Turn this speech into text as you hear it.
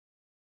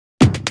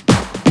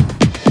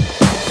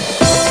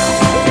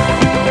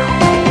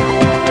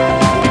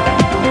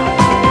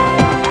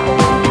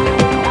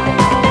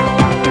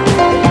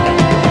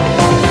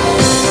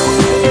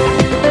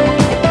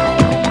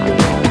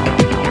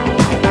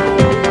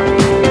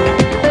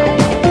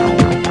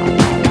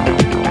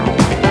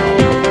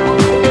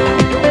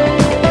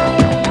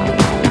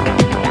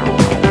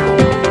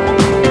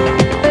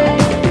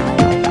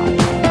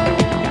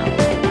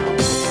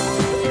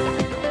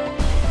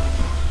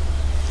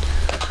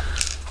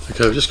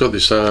Okay, I've just got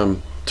this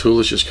tool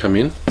that's just come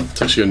in. It's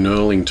actually a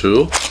knurling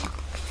tool.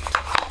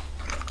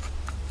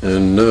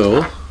 And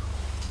knurl,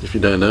 if you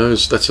don't know,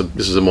 this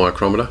is a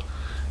micrometer,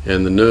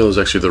 and the knurl is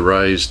actually the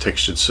raised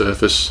textured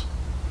surface.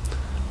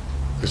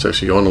 It's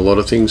actually on a lot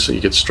of things, so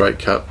you get straight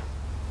cut,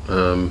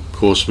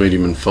 coarse,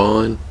 medium and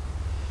fine.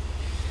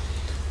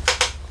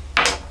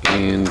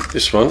 And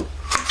this one's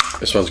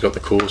got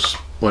the coarse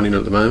one in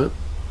at the moment.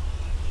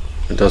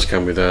 It does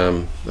come with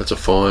that's a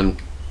fine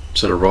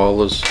set of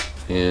rollers,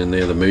 and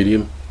they're the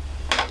medium.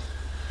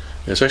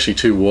 And it's actually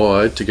too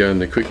wide to go in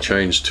the quick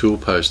change tool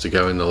post to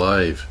go in the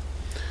lathe.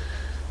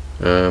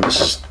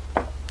 This is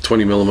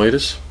 20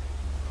 millimeters,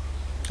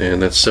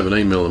 and that's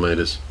 17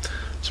 millimeters.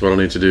 So what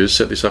I need to do is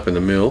set this up in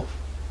the mill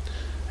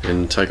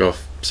and take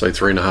off, say,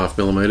 3.5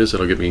 millimeters.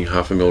 That'll give me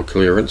 1/2 mil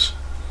clearance,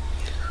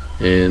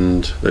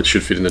 and that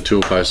should fit in the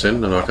tool post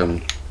then, and I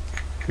can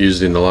use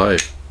it in the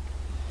lathe.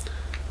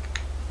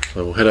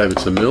 So we'll head over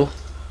to the mill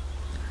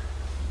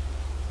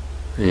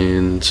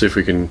and see if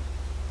we can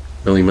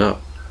mill him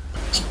up.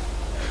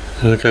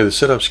 Okay, the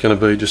setup's going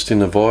to be just in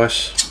the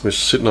vise. We're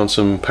sitting on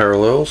some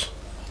parallels.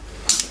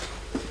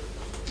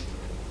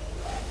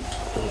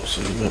 I'll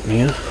set him up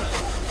here.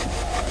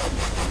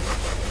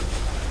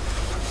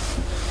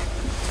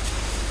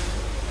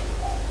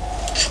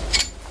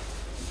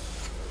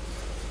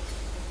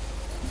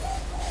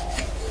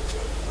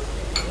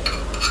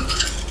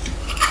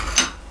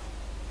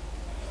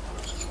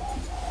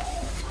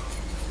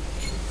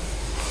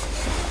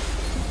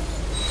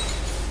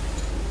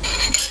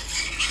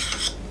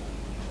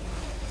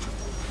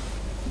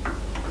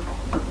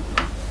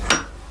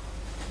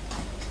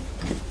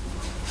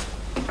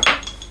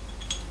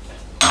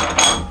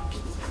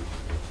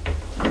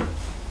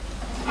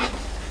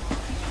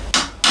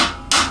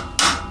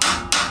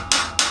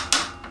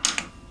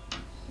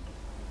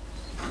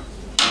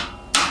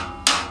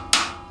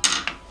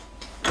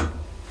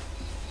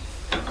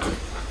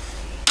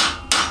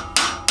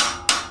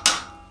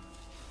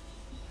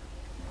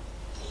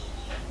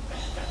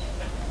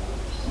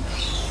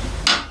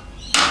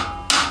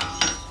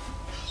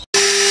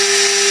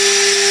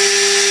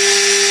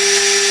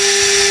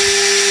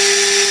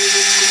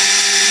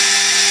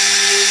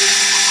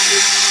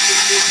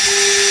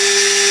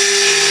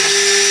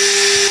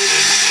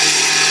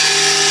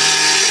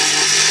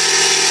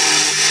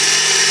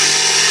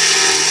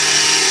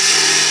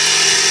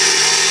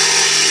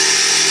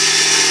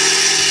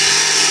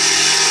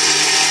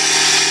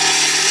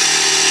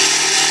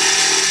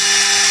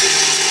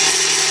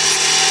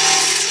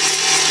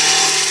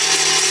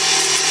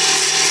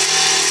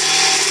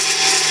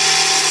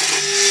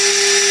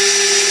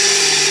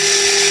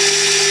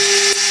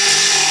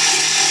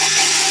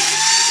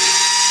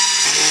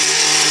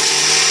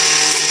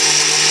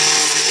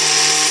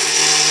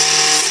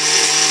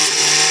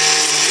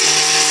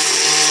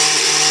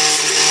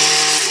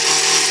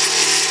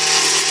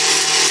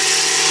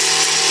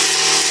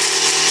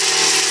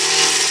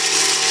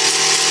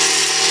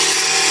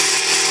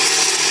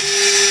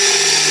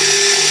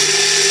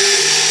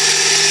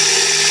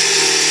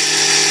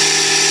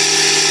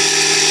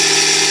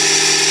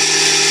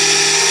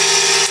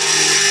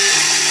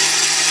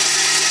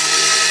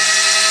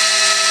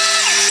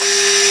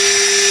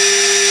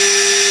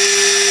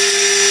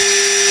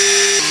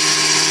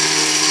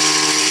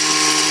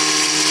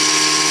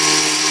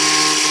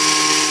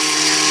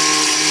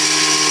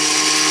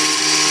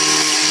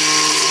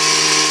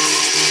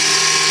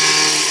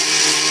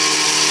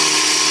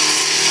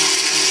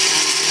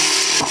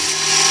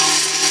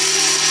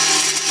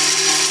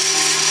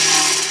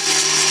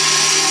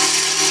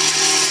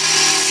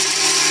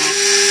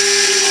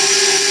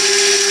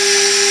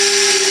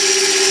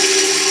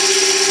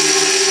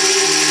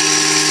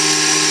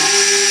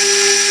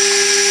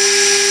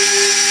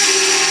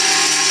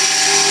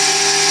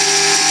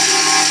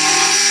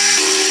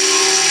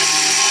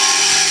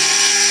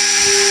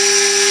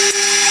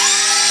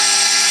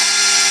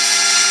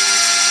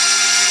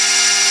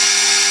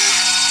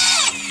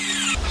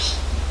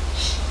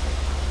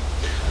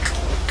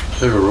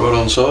 They were right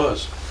on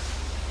size.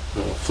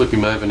 I'll flip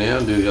him over now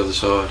and do the other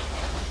side.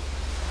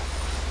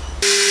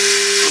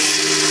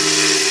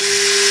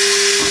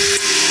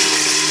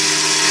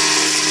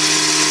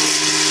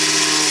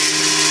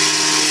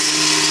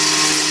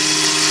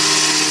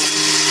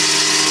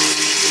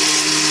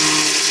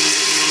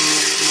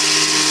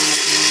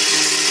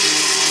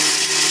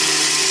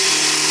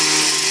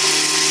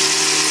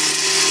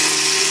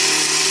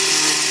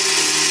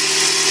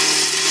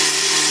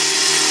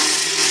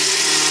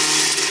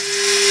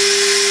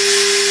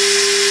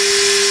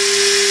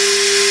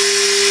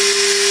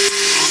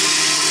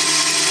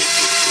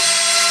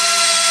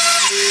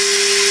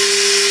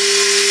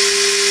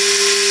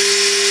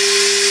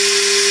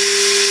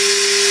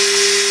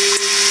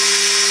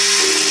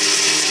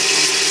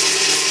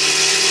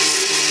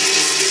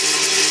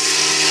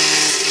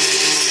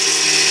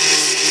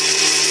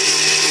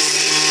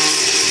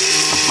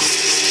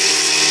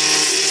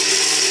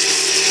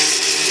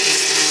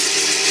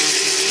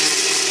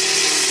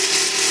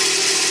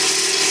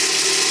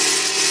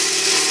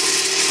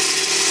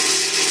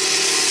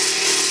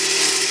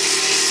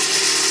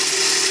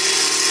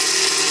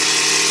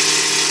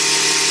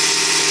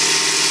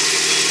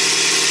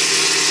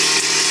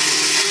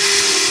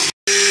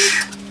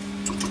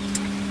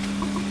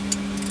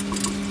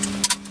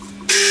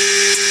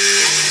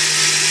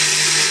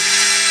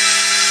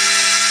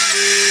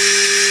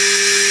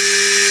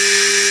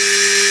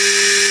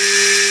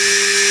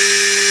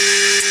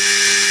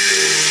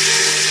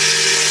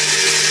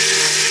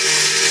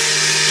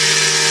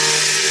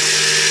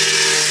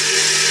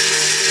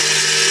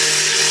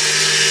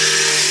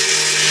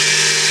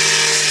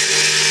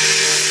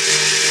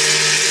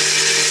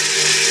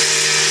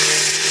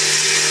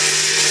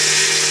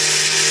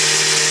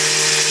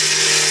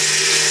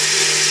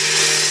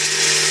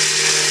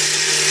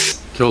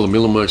 all the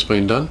milling work's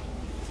been done.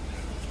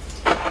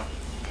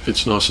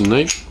 Fits nice and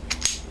neat,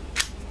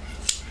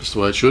 just the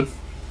way it should.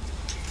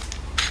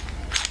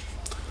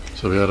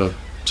 So we're able to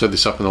set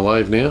this up in the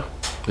lathe now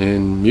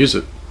and use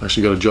it.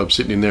 Actually got a job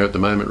sitting in there at the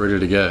moment ready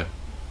to go.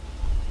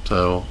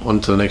 So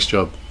on to the next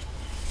job.